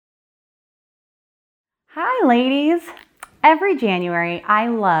Hi, ladies. Every January, I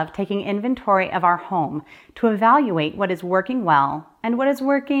love taking inventory of our home to evaluate what is working well and what is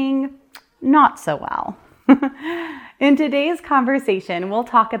working not so well. In today's conversation, we'll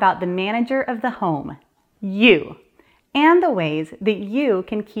talk about the manager of the home, you, and the ways that you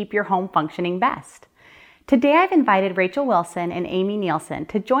can keep your home functioning best. Today, I've invited Rachel Wilson and Amy Nielsen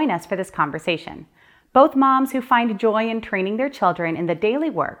to join us for this conversation. Both moms who find joy in training their children in the daily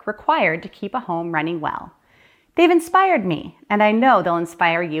work required to keep a home running well. They've inspired me, and I know they'll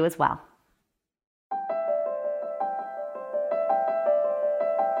inspire you as well.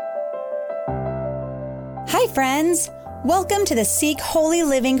 Hi, friends. Welcome to the Seek Holy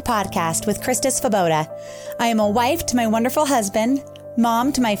Living podcast with Krista Svoboda. I am a wife to my wonderful husband,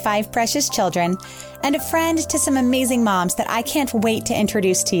 mom to my 5 precious children, and a friend to some amazing moms that I can't wait to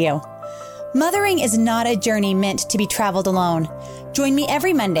introduce to you. Mothering is not a journey meant to be traveled alone. Join me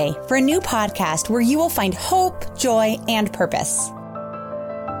every Monday for a new podcast where you will find hope, joy, and purpose.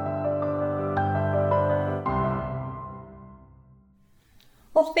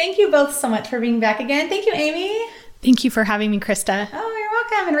 Well, thank you both so much for being back again. Thank you, Amy. Thank you for having me, Krista. Oh, you're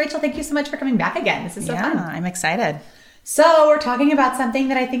welcome. And Rachel, thank you so much for coming back again. This is so fun. I'm excited. So we're talking about something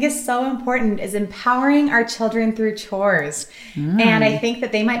that I think is so important, is empowering our children through chores. And I think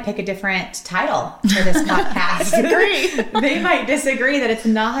that they might pick a different title for this podcast. Agree. They might disagree that it's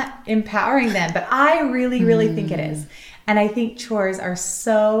not empowering them, but I really think it is. And I think chores are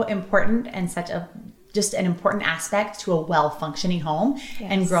so important and just an important aspect to a well-functioning home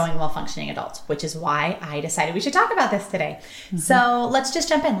and growing well-functioning adults, which is why I decided we should talk about this today. So let's just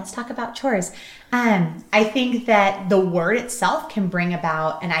jump in. Let's talk about chores. I think that the word itself can bring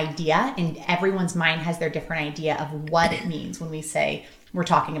about an idea, and everyone's mind has their different idea of what it means when we say we're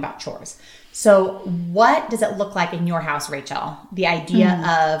talking about chores. So what does it look like in your house, Rachel? The idea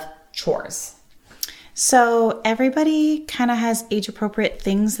of chores. So everybody kind of has age-appropriate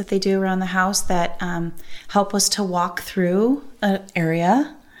things that they do around the house that help us to walk through an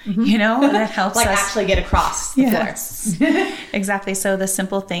area, that helps like us actually get across the floor. Exactly. So the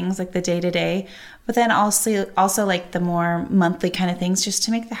simple things like the day-to-day, but then also like the more monthly kind of things just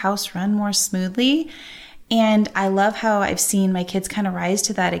to make the house run more smoothly. And I love how I've seen my kids kind of rise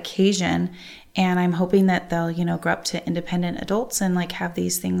to that occasion. And I'm hoping that they'll, grow up to independent adults and like have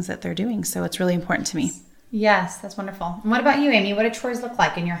these things that they're doing. So it's really important to me. Yes, that's wonderful. And what about you, Amy? What do chores look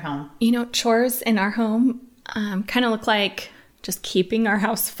like in your home? Chores in our home kind of look like just keeping our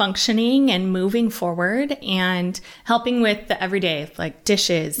house functioning and moving forward and helping with the everyday, like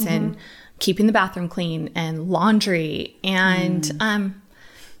dishes and keeping the bathroom clean and laundry. And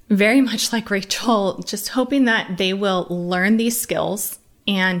very much like Rachel, just hoping that they will learn these skills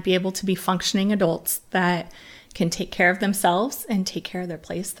and be able to be functioning adults that can take care of themselves and take care of their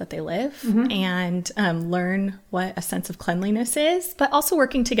place that they live and learn what a sense of cleanliness is, but also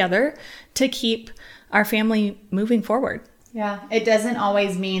working together to keep our family moving forward. Yeah, it doesn't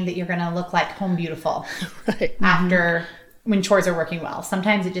always mean that you're going to look like home beautiful Right. after when chores are working well.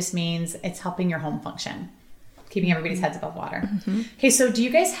 Sometimes it just means it's helping your home function, keeping everybody's heads above water. Okay, so do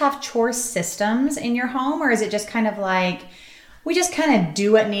you guys have chore systems in your home, or is it just kind of like we just kind of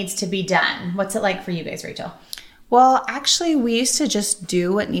do what needs to be done? What's it like for you guys, Rachel? Well, actually, we used to just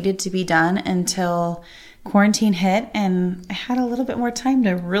do what needed to be done until quarantine hit, and I had a little bit more time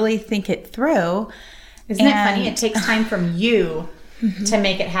to really think it through. Isn't it funny? It takes time from you to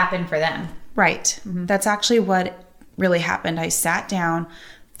make it happen for them. Right. That's actually what really happened. I sat down,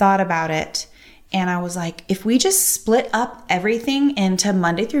 thought about it, and I was like, if we just split up everything into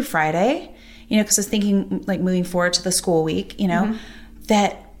Monday through Friday, because I was thinking like moving forward to the school week,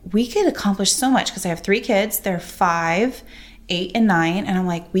 that we could accomplish so much because I have 3 kids. They're 5, 8, and 9. And I'm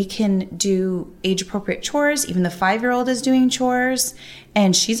like, we can do age-appropriate chores. Even the 5-year-old is doing chores.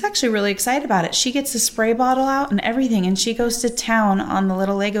 And she's actually really excited about it. She gets the spray bottle out and everything. And she goes to town on the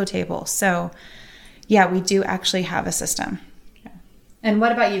little Lego table. So, yeah, we do actually have a system. And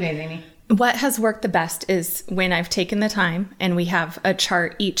what about you guys, Amy? What has worked the best is when I've taken the time and we have a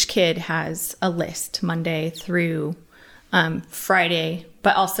chart. Each kid has a list Monday through Friday,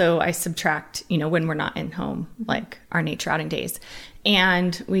 but also I subtract, when we're not in home, like our nature outing days.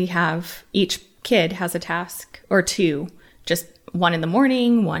 And we have each kid has a task or 2, just one in the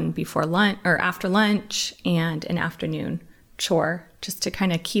morning, one before lunch or after lunch, and an afternoon chore just to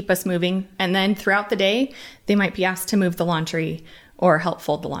kind of keep us moving. And then throughout the day, they might be asked to move the laundry or help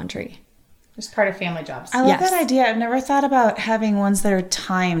fold the laundry. Just part of family jobs. I love Yes. that idea. I've never thought about having ones that are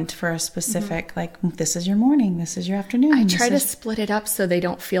timed for a specific, like, this is your morning, this is your afternoon. I try to split it up so they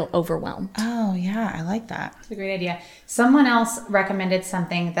don't feel overwhelmed. Oh, yeah, I like that. It's a great idea. Someone else recommended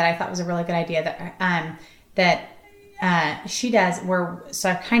something that I thought was a really good idea that she does so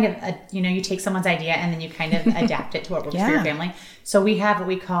I kind of, you take someone's idea and then you kind of adapt it to what works for your family. So we have what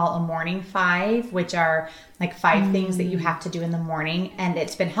we call a morning 5, which are like 5 things that you have to do in the morning. And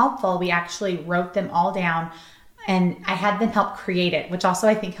it's been helpful. We actually wrote them all down and I had them help create it, which also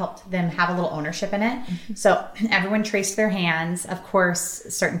I think helped them have a little ownership in it. So everyone traced their hands. Of course,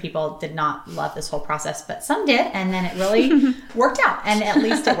 certain people did not love this whole process, but some did. And then it really worked out, and at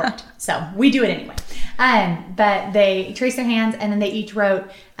least it worked. So we do it anyway. But they traced their hands and then they each wrote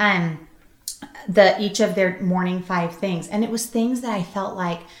each of their morning 5 things. And it was things that I felt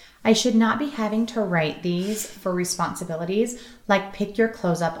like I should not be having to write these for responsibilities, like pick your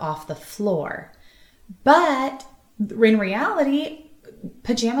clothes up off the floor. But in reality,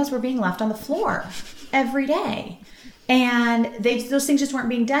 pajamas were being left on the floor every day. And those things just weren't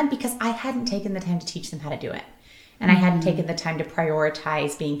being done because I hadn't taken the time to teach them how to do it. And I hadn't taken the time to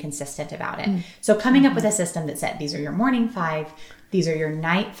prioritize being consistent about it. So coming up with a system that said, these are your morning 5, these are your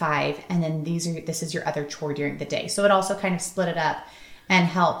night 5, and then this is your other chore during the day. So it also kind of split it up and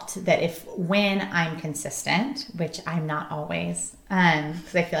helped that when I'm consistent, which I'm not always,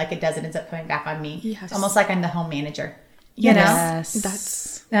 because I feel like it ends up coming back on me. Yes. It's almost like I'm the home manager, Yes.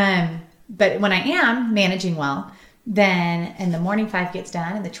 That's but when I am managing well, then and the morning 5 gets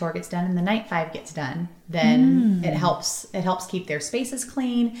done and the chore gets done and the night 5 gets done, then it helps keep their spaces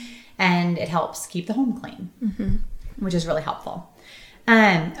clean and it helps keep the home clean, which is really helpful.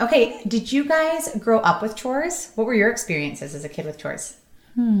 Okay, did you guys grow up with chores? What were your experiences as a kid with chores?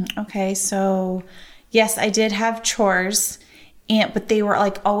 Okay, so yes, I did have chores, but they were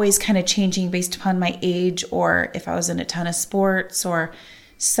like always kind of changing based upon my age or if I was in a ton of sports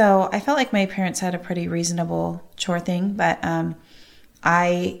so I felt like my parents had a pretty reasonable chore thing, but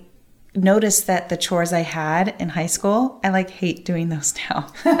I noticed that the chores I had in high school, I hate doing those now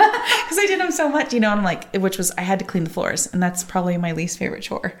because I did them so much, and I'm like, I had to clean the floors, and that's probably my least favorite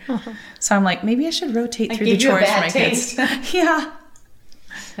chore. So I'm like, maybe I should rotate through the chores for my kids. Yeah.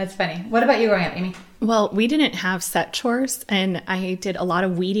 That's funny. What about you growing up, Amy? Well, we didn't have set chores, and I did a lot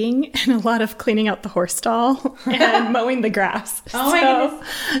of weeding and a lot of cleaning out the horse stall and mowing the grass. Oh my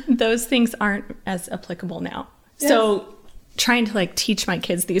goodness. Those things aren't as applicable now. Yes. So trying to teach my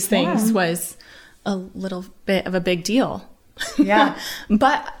kids these things was a little bit of a big deal. Yeah.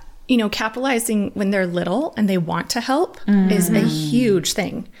 But, capitalizing when they're little and they want to help is a huge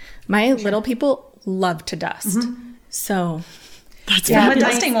thing. My little people love to dust. So that's a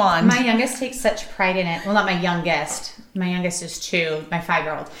dusting wand. My youngest takes such pride in it. Well, not my youngest. My youngest is 2. My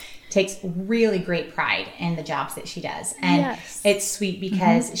 5-year-old takes really great pride in the jobs that she does. And it's sweet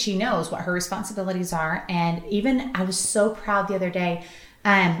because she knows what her responsibilities are. And even I was so proud the other day,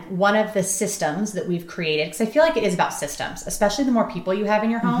 one of the systems that we've created, because I feel like it is about systems, especially the more people you have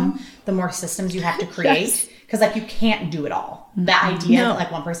in your home, the more systems you have to create. Because you can't do it all. The idea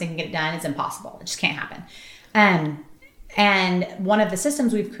that one person can get it done is impossible. It just can't happen. And one of the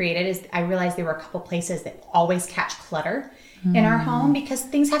systems we've created is I realized there were a couple places that always catch clutter in our home because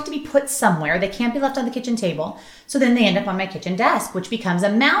things have to be put somewhere. They can't be left on the kitchen table. So then they end up on my kitchen desk, which becomes a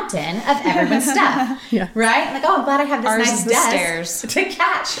mountain of everyone's stuff. Right? I'm glad I have this nice desk stairs to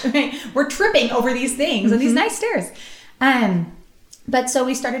catch. Right? We're tripping over these things on these nice stairs. But so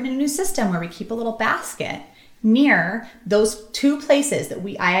we started a new system where we keep a little basket near those 2 places that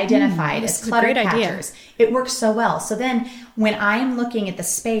I identified as clutter catchers. It works so well. So then when I'm looking at the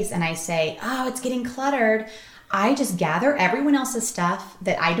space and I say, oh, it's getting cluttered, I just gather everyone else's stuff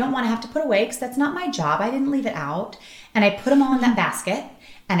that I don't want to have to put away because that's not my job. I didn't leave it out. And I put them all in that basket,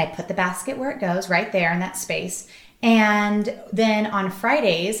 and I put the basket where it goes, right there in that space. And then on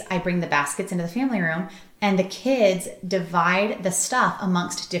Fridays, I bring the baskets into the family room, and the kids divide the stuff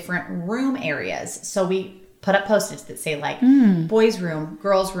amongst different room areas. So we put up Post-its that say boys room,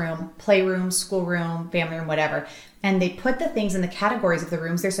 girls room, playroom, schoolroom, family room, whatever. And they put the things in the categories of the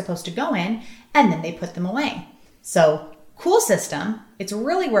rooms they're supposed to go in, and then they put them away. So cool system. It's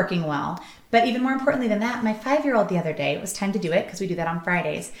really working well. But even more importantly than that, my 5-year-old the other day, it was time to do it because we do that on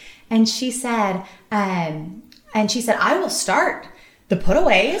Fridays. And she said, I will start the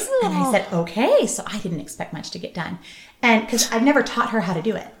putaways. And I said, okay. So I didn't expect much to get done. And because I've never taught her how to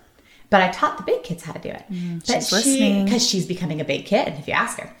do it. But I taught the big kids how to do it. She's listening. Because she's becoming a big kid, if you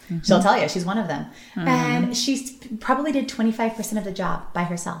ask her. She'll tell you she's one of them. And she's probably did 25% of the job by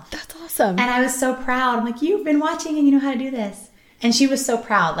herself. That's awesome. And I was so proud. I'm like, you've been watching and you know how to do this. And she was so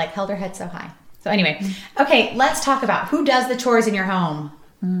proud, like held her head so high. So anyway, okay, let's talk about who does the chores in your home.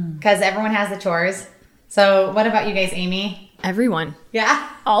 Because everyone has the chores. So what about you guys, Amy? Everyone. Yeah.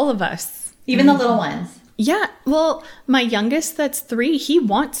 All of us. Even the little ones. Yeah. Well, my youngest, that's 3, he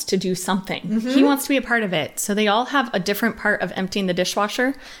wants to do something. He wants to be a part of it. So they all have a different part of emptying the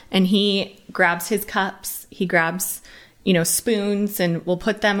dishwasher. And he grabs his cups. He grabs, spoons, and we'll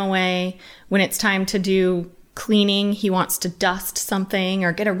put them away. When it's time to do cleaning, he wants to dust something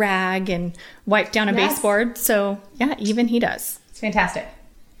or get a rag and wipe down a baseboard. So yeah, even he does. It's fantastic.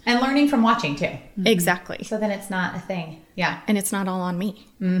 And learning from watching too. Exactly. So then it's not a thing. Yeah. And it's not all on me.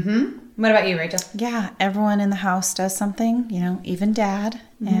 What about you, Rachel? Yeah, everyone in the house does something, even dad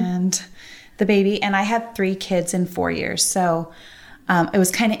and the baby. And I had 3 kids in 4 years. So it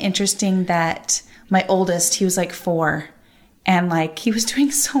was kind of interesting that my oldest, he was like 4. And like he was doing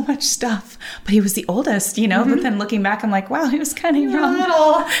so much stuff, but he was the oldest, But then looking back, I'm like, wow, he was kind of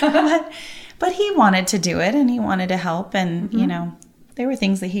young. but he wanted to do it and he wanted to help. And, there were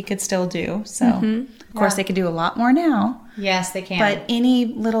things that he could still do. So, of course, they could do a lot more now. Yes, they can. But any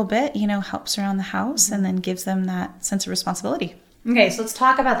little bit, helps around the house and then gives them that sense of responsibility. Okay, so let's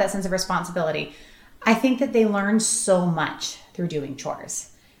talk about that sense of responsibility. I think that they learn so much through doing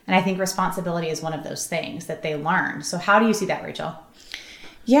chores. And I think responsibility is one of those things that they learn. So how do you see that, Rachel?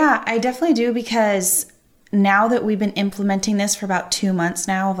 Yeah, I definitely do, because now that we've been implementing this for about 2 months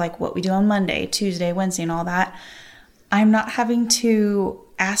now, of like what we do on Monday, Tuesday, Wednesday, and all that, I'm not having to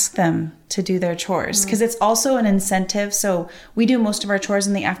ask them to do their chores, because it's also an incentive. So we do most of our chores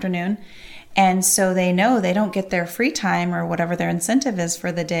in the afternoon. And so they know they don't get their free time or whatever their incentive is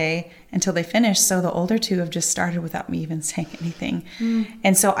for the day until they finish. So the older 2 have just started without me even saying anything.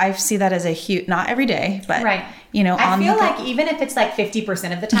 And so I see that as a huge, not every day, but, I feel like even if it's like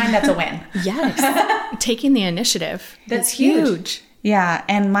 50% of the time, that's a win. Yes. Taking the initiative. That's huge. Yeah.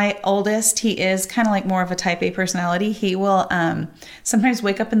 And my oldest, he is kind of like more of a type A personality. He will sometimes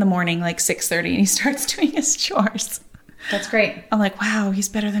wake up in the morning like 6:30 and he starts doing his chores. That's great. I'm like, wow, he's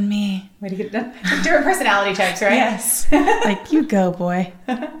better than me. Way to get it done. Different personality types, right? Yes. Like, you go, boy.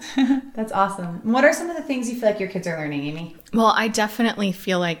 That's awesome. What are some of the things you feel like your kids are learning, Amy? Well, I definitely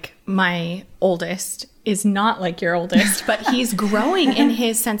feel like my oldest is not like your oldest, but he's growing in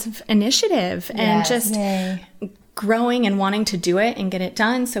his sense of initiative and just growing and wanting to do it and get it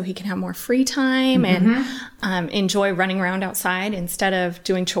done so he can have more free time and enjoy running around outside instead of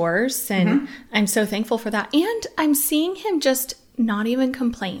doing chores. And I'm so thankful for that. And I'm seeing him just not even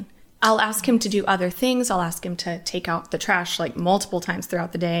complain. I'll ask him to do other things. I'll ask him to take out the trash like multiple times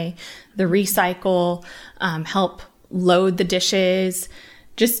throughout the day, the recycle, help load the dishes,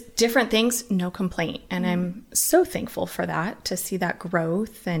 just different things, no complaint. And I'm so thankful for that, to see that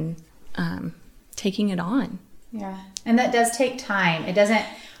growth and taking it on. Yeah. And that does take time. It doesn't,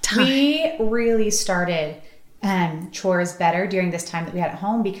 we really started chores better during this time that we had at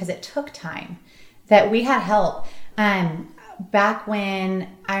home because it took time, that we had help. Back when,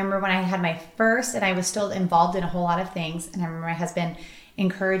 I remember when I had my first and I was still involved in a whole lot of things. And I remember my husband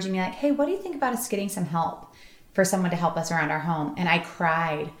encouraging me like, hey, what do you think about us getting some help for someone to help us around our home? And I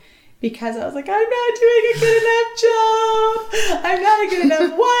cried. Because I was like, I'm not doing a good enough job. I'm not a good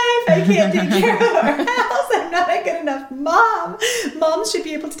enough wife. I can't take care of our house. I'm not a good enough mom. Moms should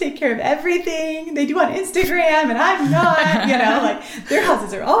be able to take care of everything they do on Instagram, and I'm not. Like their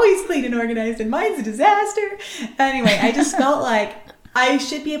houses are always clean and organized, and mine's a disaster. Anyway, I just felt like I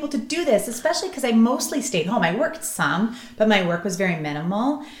should be able to do this, especially because I mostly stayed home. I worked some, but my work was very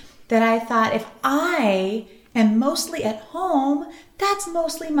minimal. That I thought, if I am mostly at home, that's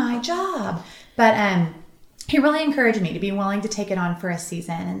mostly my job. But he really encouraged me to be willing to take it on for a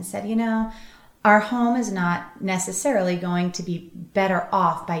season and said, our home is not necessarily going to be better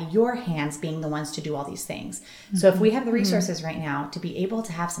off by your hands being the ones to do all these things. So if we have the resources right now to be able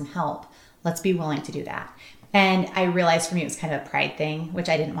to have some help, let's be willing to do that. And I realized for me it was kind of a pride thing, which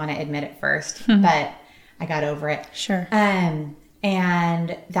I didn't want to admit at first, but I got over it. Sure.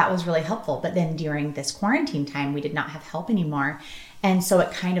 And that was really helpful. But then during this quarantine time, we did not have help anymore. And so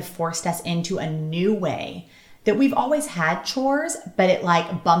it kind of forced us into a new way that we've always had chores, but it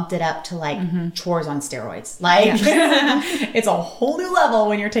like bumped it up to like chores on steroids. Like it's a whole new level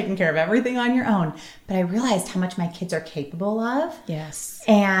when you're taking care of everything on your own. But I realized how much my kids are capable of. Yes.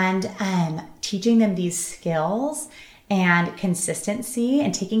 And teaching them these skills and consistency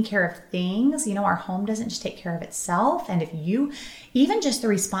and taking care of things. You know, our home doesn't just take care of itself. And if you, even just the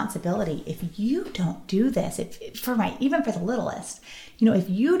responsibility, if you don't do this, even for the littlest, you know, if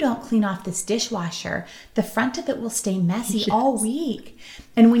you don't clean off this dishwasher, the front of it will stay messy all week.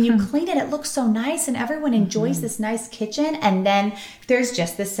 And when you clean it, it looks so nice and everyone enjoys this nice kitchen. And then there's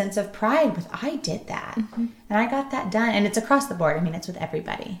just this sense of pride with, I did that and I got that done. And it's across the board. I mean, it's with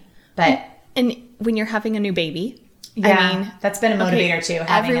everybody. But and when you're having a new baby, yeah, I mean, that's been a motivator too.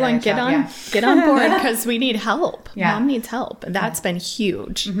 Everyone get on board because we need help. Yeah. Mom needs help. That's been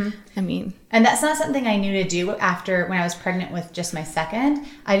huge. I mean, and that's not something I knew to do after when I was pregnant with just my second.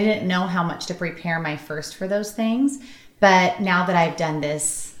 I didn't know how much to prepare my first for those things. But now that I've done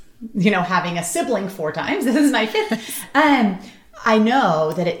this, you know, having a sibling 4 times, this is my 5th. I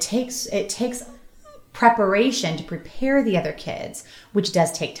know that it takes preparation to prepare the other kids, which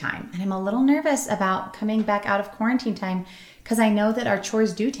does take time. And I'm a little nervous about coming back out of quarantine time because I know that our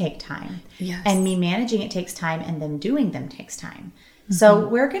chores do take time. Yes. And me managing it takes time and them doing them takes time. So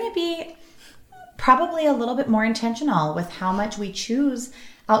we're going to be probably a little bit more intentional with how much we choose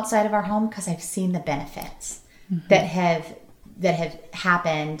outside of our home because I've seen the benefits that have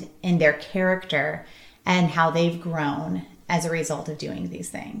happened in their character and how they've grown as a result of doing these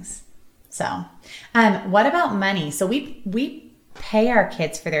things. So, what about money? So we pay our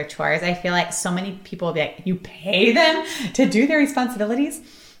kids for their chores. I feel like so many people will be like, you pay them to do their responsibilities?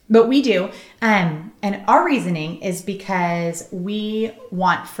 But we do. And our reasoning is because we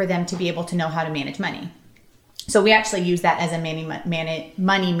want for them to be able to know how to manage money. So we actually use that as a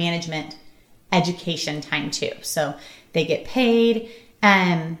money management education time too. So they get paid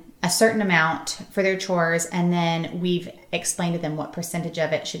a certain amount for their chores, and then we've explained to them what percentage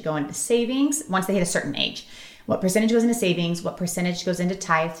of it should go into savings once they hit a certain age. What percentage goes into savings, what percentage goes into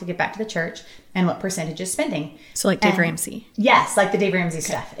tithe to give back to the church, and what percentage is spending. So like Dave Ramsey. Yes, like the Dave Ramsey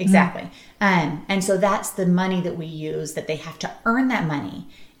stuff. Exactly. And so that's the money that we use, that they have to earn that money.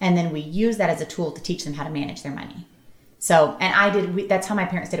 And then we use that as a tool to teach them how to manage their money. So, and that's how my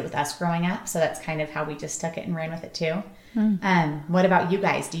parents did it with us growing up. So that's kind of how we just took it and ran with it too. What about you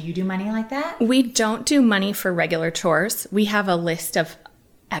guys? Do you do money like that? We don't do money for regular chores. We have a list of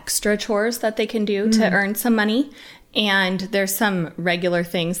extra chores that they can do to earn some money. And there's some regular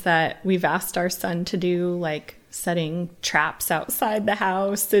things that we've asked our son to do, like setting traps outside the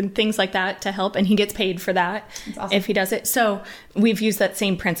house and things like that to help. And he gets paid for that if he does it. So we've used that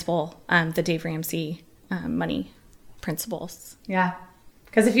same principle, the Dave Ramsey money principles. Yeah.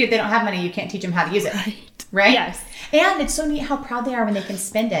 Because if they don't have money, you can't teach them how to use it. Right? Yes. And it's so neat how proud they are when they can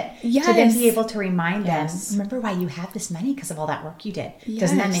spend it. Yes. To then be able to remind them, remember why you have this money because of all that work you did. Yes.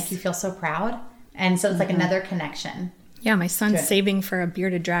 Doesn't that make you feel so proud? And so it's like another connection. Yeah, my son's saving for a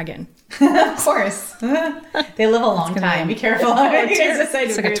bearded dragon. Of course. They live a long time. Be careful.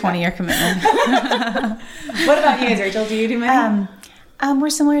 It's like a 20-year commitment. What about you guys, Rachel? Do you do money? We're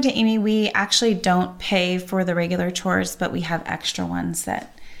similar to Amy. We actually don't pay for the regular chores, but we have extra ones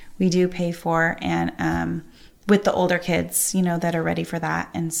that we do pay for. And with the older kids, you know, that are ready for that.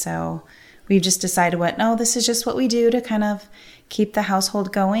 And so we've just decided this is just what we do to kind of keep the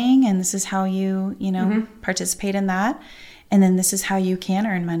household going. And this is how you participate in that. And then this is how you can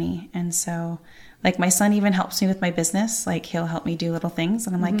earn money. And so like my son even helps me with my business. Like he'll help me do little things.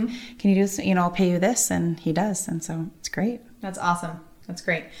 And I'm like, can you do this? You know, I'll pay you this. And he does. And so it's great. That's awesome. That's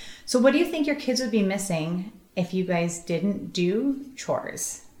great. So what do you think your kids would be missing if you guys didn't do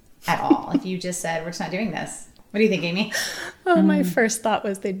chores at all? If you just said, we're just not doing this. What do you think, Amy? Oh, my first thought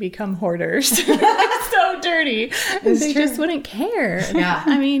was they'd become hoarders. So dirty. They just wouldn't care. Yeah.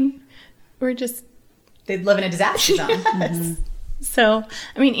 I mean, they'd live in a disaster zone. So,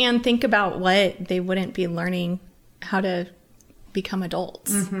 I mean, and think about what they wouldn't be learning how to become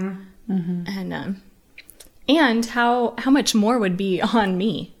adults. And how much more would be on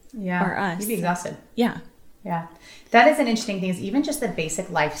me or us. You'd be exhausted. Yeah. Yeah. That is an interesting thing, is even just the basic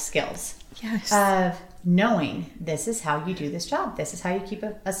life skills. Yes. Of knowing this is how you do this job. This is how you keep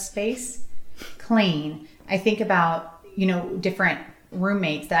a space clean. I think about, different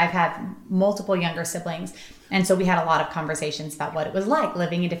roommates that I've had multiple younger siblings. And so we had a lot of conversations about what it was like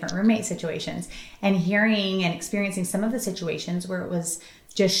living in different roommate situations, and hearing and experiencing some of the situations where it was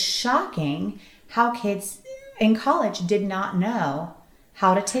just shocking how kids in college did not know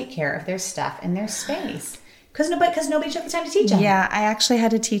how to take care of their stuff and their space. Because nobody took the time to teach them. Yeah, I actually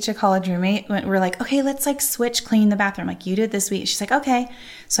had to teach a college roommate. We're like, okay, let's switch clean the bathroom. Like, you did this week. She's like, okay.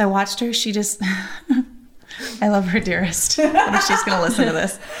 So I watched her. She just I love her, dearest. I wonder if she's going to listen to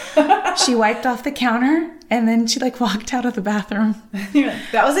this. She wiped off the counter and then she like walked out of the bathroom.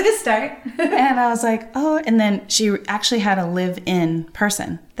 That was a good start. And I was like, oh, and then she actually had a live-in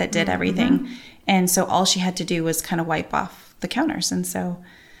person that did everything. And so all she had to do was kind of wipe off the counters. And so,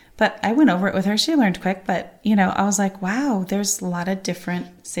 but I went over it with her. She learned quick, but you know, I was like, wow, there's a lot of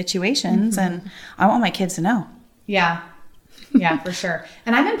different situations and I want my kids to know. Yeah. Yeah, for sure.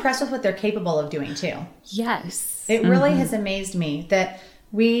 And I'm impressed with what they're capable of doing too. Yes. It really has amazed me that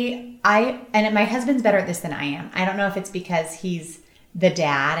my husband's better at this than I am. I don't know if it's because he's the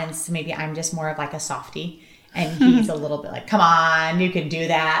dad and so maybe I'm just more of like a softie and he's a little bit like, come on, you can do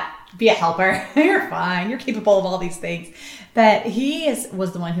that. Be a helper. You're fine. You're capable of all these things. But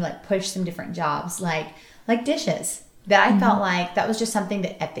was the one who like pushed some different jobs like dishes that I felt like that was just something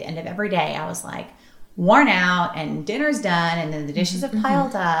that at the end of every day I was like, worn out and dinner's done and then the dishes have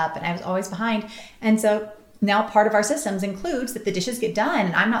piled up and I was always behind. And so now part of our systems includes that the dishes get done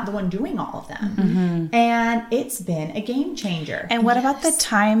and I'm not the one doing all of them. And it's been a game changer. And what about the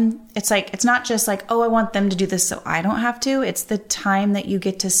time? It's like, it's not just like, oh, I want them to do this so I don't have to. It's the time that you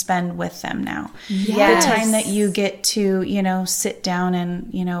get to spend with them now. Yes. The time that you get to, you know, sit down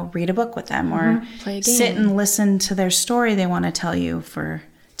and, you know, read a book with them or Play a game. sit and listen to their story they want to tell you for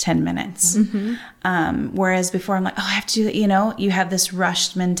 10 minutes. Whereas before I'm like, oh, I have to do that. You know, you have this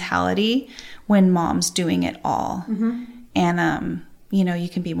rushed mentality when mom's doing it all. And, you know, you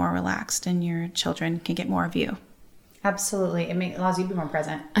can be more relaxed and your children can get more of you. Absolutely. It allows you to be more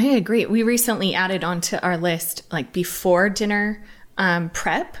present. I agree. We recently added onto our list like before dinner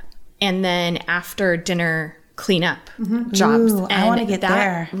prep and then after dinner cleanup jobs. Ooh, and I wanna get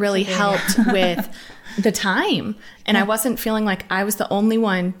there. That really helped with the time. And I wasn't feeling like I was the only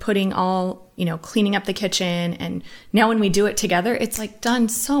one putting all, you know, cleaning up the kitchen. And now when we do it together, it's like done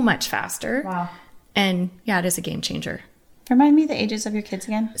so much faster. Wow. And yeah, it is a game changer. Remind me the ages of your kids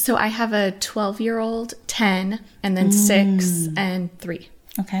again. So I have a 12-year-old, 10, and then 6 and 3.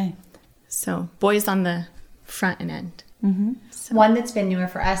 Okay. So boys on the front and end. One that's been newer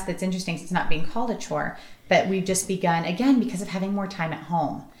for us that's interesting, so it's not being called a chore, but we've just begun, again, because of having more time at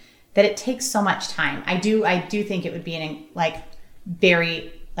home, that it takes so much time. I do think it would be a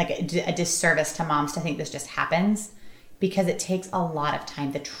disservice to moms to think this just happens because it takes a lot of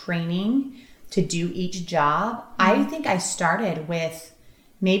time. The training to do each job, I think I started with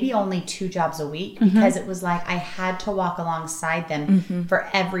maybe only 2 jobs a week because it was like I had to walk alongside them for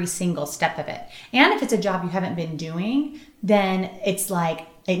every single step of it. And if it's a job you haven't been doing, then it's like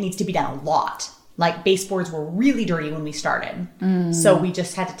it needs to be done a lot. Like baseboards were really dirty when we started. So we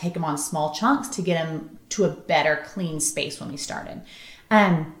just had to take them on small chunks to get them to a better clean space when we started.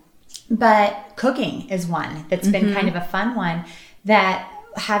 But cooking is one that's been kind of a fun one that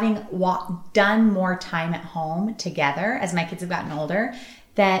having done more time at home together as my kids have gotten older,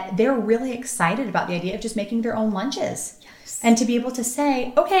 that they're really excited about the idea of just making their own lunches. Yes. And to be able to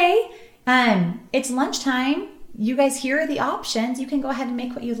say, okay, it's lunchtime. You guys, here are the options. You can go ahead and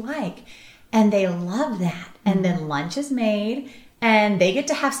make what you like. And they love that. And then lunch is made and they get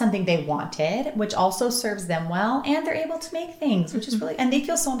to have something they wanted, which also serves them well. And they're able to make things, which is really, and they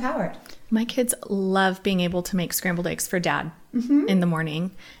feel so empowered. My kids love being able to make scrambled eggs for dad in the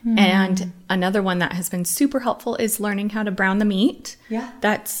morning. And another one that has been super helpful is learning how to brown the meat. Yeah.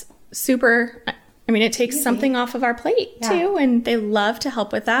 That's super, I mean, it takes something off of our plate too. And they love to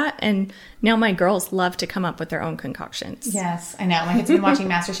help with that. And now my girls love to come up with their own concoctions. Yes, I know. My kids have been watching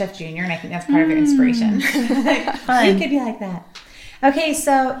MasterChef Junior, and I think that's part of your inspiration. You could be like that. Okay,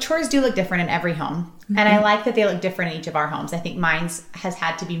 so chores do look different in every home. And I like that they look different in each of our homes. I think mine's has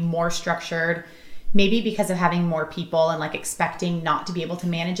had to be more structured, maybe because of having more people and like expecting not to be able to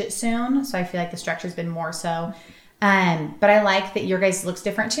manage it soon. So I feel like the structure's been more so. But I like that your guys looks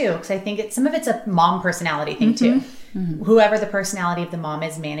different too, because I think some of it's a mom personality thing too. Whoever the personality of the mom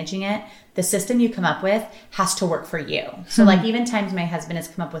is managing it, the system you come up with has to work for you. So like even times my husband has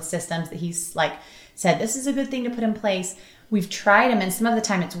come up with systems that he's like said, this is a good thing to put in place. We've tried them and some of the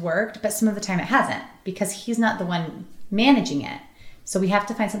time it's worked, but some of the time it hasn't because he's not the one managing it. So we have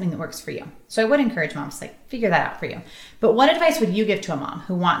to find something that works for you. So I would encourage moms to like figure that out for you. But what advice would you give to a mom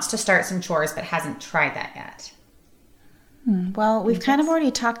who wants to start some chores but hasn't tried that yet? Well, we've kind of already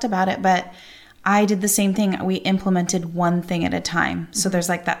talked about it, but I did the same thing. We implemented one thing at a time. So there's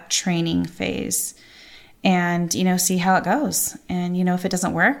like that training phase and, you know, see how it goes. And, you know, if it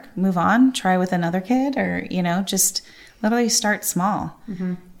doesn't work, move on, try with another kid or, you know, just literally start small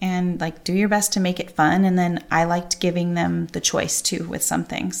and like do your best to make it fun. And then I liked giving them the choice too with some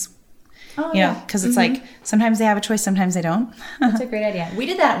things. Oh, you know, because it's like sometimes they have a choice, sometimes they don't. That's a great idea. We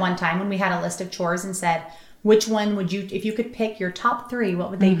did that at one time when we had a list of chores and said, Which one would you, if you could pick your top 3, what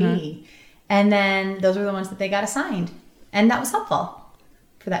would they be? And then those were the ones that they got assigned. And that was helpful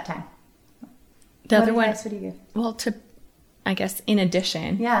for that time. The other one, what do you give? well, I guess in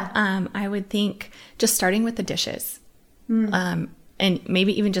addition, I would think just starting with the dishes, and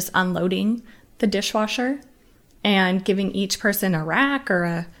maybe even just unloading the dishwasher and giving each person a rack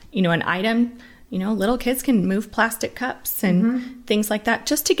or an item. Little kids can move plastic cups and things like that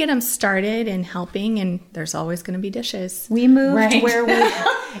just to get them started and helping. And there's always going to be dishes. We moved where we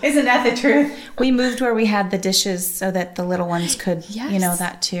isn't that the truth? We moved where we had the dishes so that the little ones could,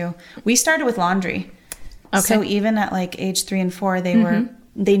 that too. We started with laundry. Okay. So even at like age 3 and 4,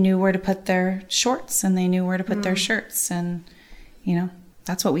 they knew where to put their shorts and they knew where to put their shirts. And,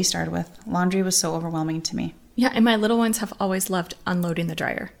 that's what we started with. Laundry was so overwhelming to me. Yeah. And my little ones have always loved unloading the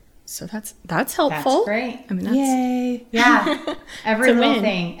dryer. So that's helpful. That's great. I mean, that's yay. Yeah. Every little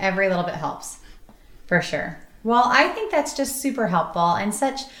thing, every little bit helps. For sure. Well, I think that's just super helpful and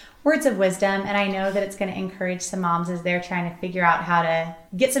such words of wisdom. And I know that it's going to encourage some moms as they're trying to figure out how to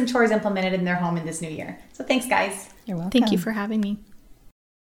get some chores implemented in their home in this new year. So thanks, guys. You're welcome. Thank you for having me.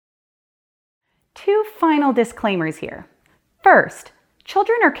 2 final disclaimers here. First,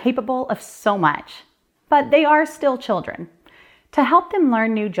 children are capable of so much, but they are still children. To help them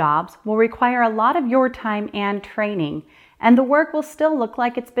learn new jobs will require a lot of your time and training, and the work will still look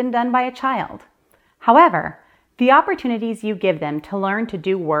like it's been done by a child. However, the opportunities you give them to learn to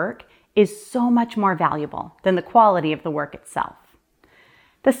do work is so much more valuable than the quality of the work itself.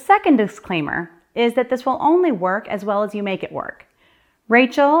 The second disclaimer is that this will only work as well as you make it work.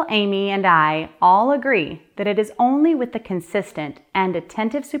 Rachel, Amy, and I all agree that it is only with the consistent and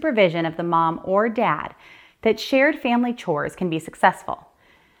attentive supervision of the mom or dad that shared family chores can be successful.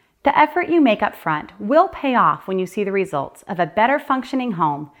 The effort you make up front will pay off when you see the results of a better functioning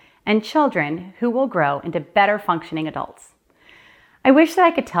home and children who will grow into better functioning adults. I wish that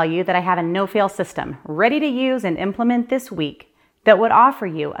I could tell you that I have a no-fail system ready to use and implement this week that would offer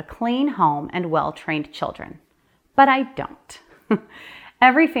you a clean home and well-trained children. But I don't.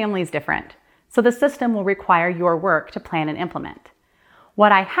 Every family is different, so the system will require your work to plan and implement.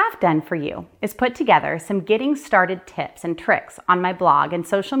 What I have done for you is put together some getting started tips and tricks on my blog and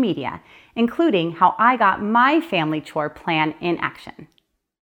social media, including how I got my family chore plan in action.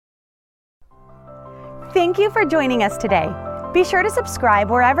 Thank you for joining us today. Be sure to subscribe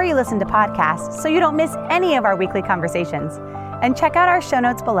wherever you listen to podcasts so you don't miss any of our weekly conversations. And check out our show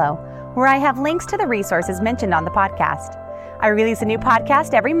notes below, where I have links to the resources mentioned on the podcast. I release a new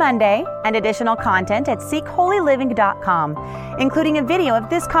podcast every Monday and additional content at seekholyliving.com, including a video of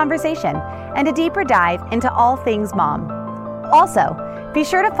this conversation and a deeper dive into all things mom. Also, be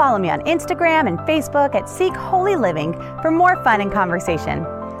sure to follow me on Instagram and Facebook at Seek Holy Living for more fun and conversation.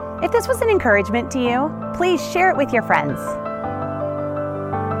 If this was an encouragement to you, please share it with your friends.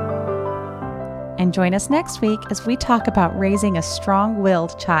 And join us next week as we talk about raising a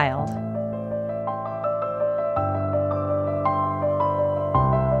strong-willed child.